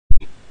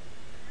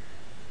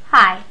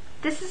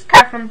This is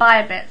Kara from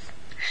Buybits,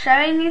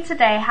 showing you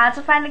today how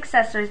to find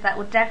accessories that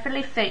will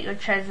definitely fit your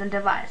chosen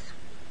device.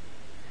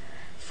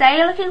 Say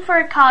you're looking for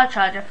a car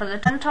charger for the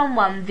TomTom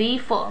One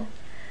V4.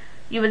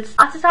 You would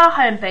start at our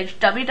homepage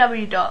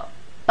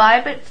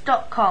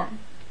www.buybits.com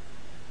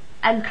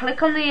and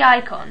click on the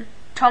icon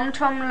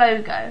TomTom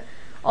logo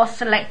or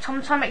select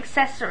TomTom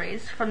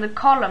accessories from the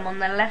column on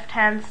the left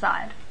hand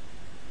side.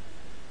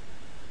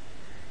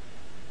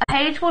 A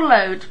page will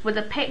load with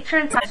a picture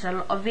and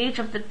title of each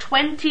of the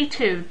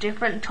 22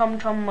 different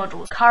TomTom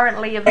models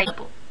currently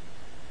available.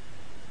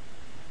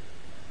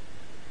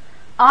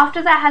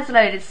 After that has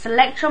loaded,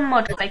 select your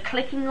model by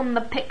clicking on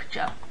the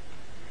picture.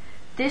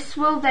 This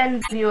will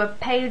then give you a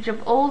page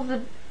of all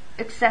the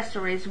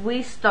accessories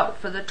we stock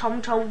for the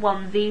TomTom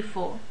One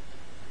V4.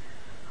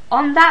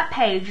 On that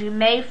page you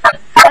may find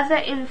further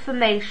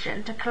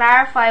information to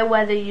clarify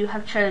whether you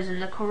have chosen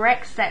the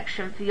correct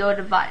section for your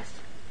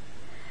device.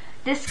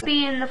 This could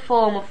be in the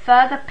form of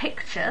further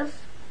pictures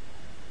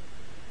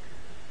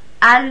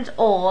and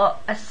or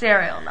a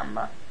serial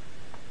number.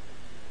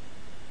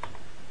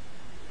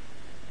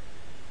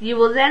 You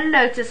will then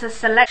notice a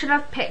selection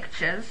of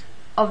pictures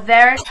of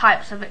various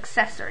types of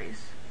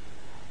accessories.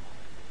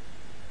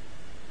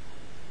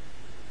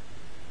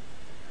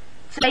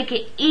 To make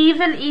it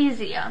even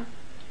easier,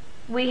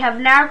 we have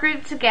now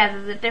grouped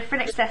together the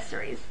different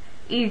accessories,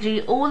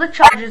 e.g. all the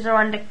chargers are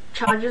under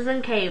chargers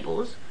and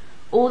cables,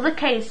 all the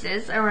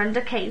cases are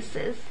under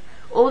cases,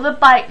 all the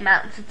bike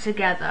mounts are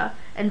together,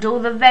 and all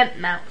the vent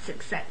mounts,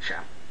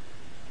 etc.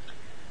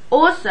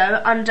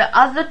 Also, under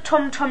other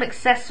TomTom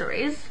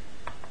accessories,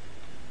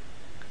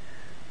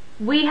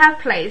 we have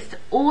placed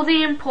all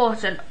the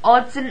important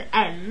odds and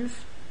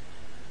ends,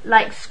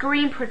 like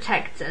screen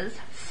protectors,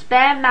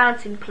 spare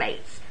mounting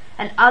plates,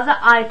 and other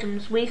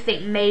items we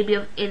think may be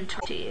of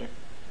interest to you.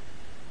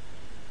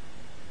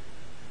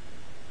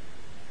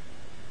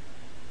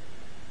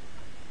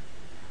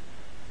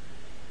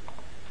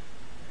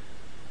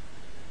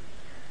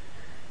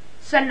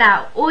 So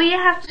now, all you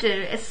have to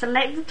do is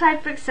select the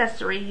type of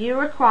accessory you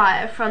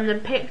require from the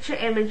picture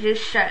images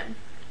shown.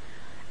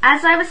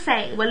 As I was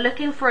saying, we're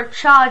looking for a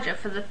charger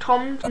for the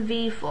TomTom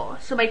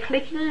V4, so by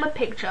clicking on the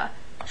picture,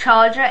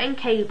 charger and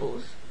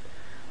cables,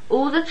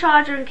 all the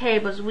charger and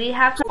cables we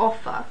have to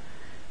offer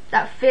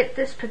that fit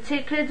this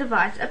particular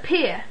device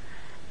appear,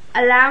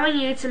 allowing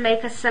you to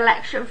make a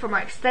selection from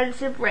our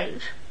extensive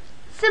range.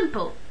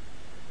 Simple.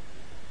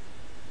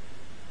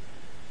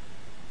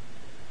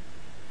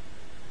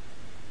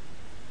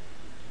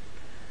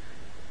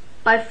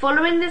 By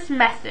following this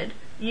method,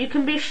 you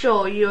can be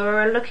sure you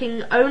are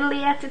looking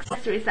only at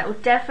accessories that will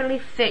definitely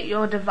fit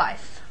your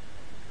device.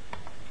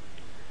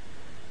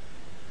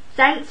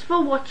 Thanks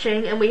for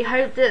watching, and we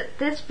hope that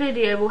this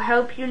video will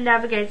help you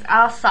navigate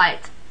our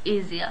site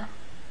easier.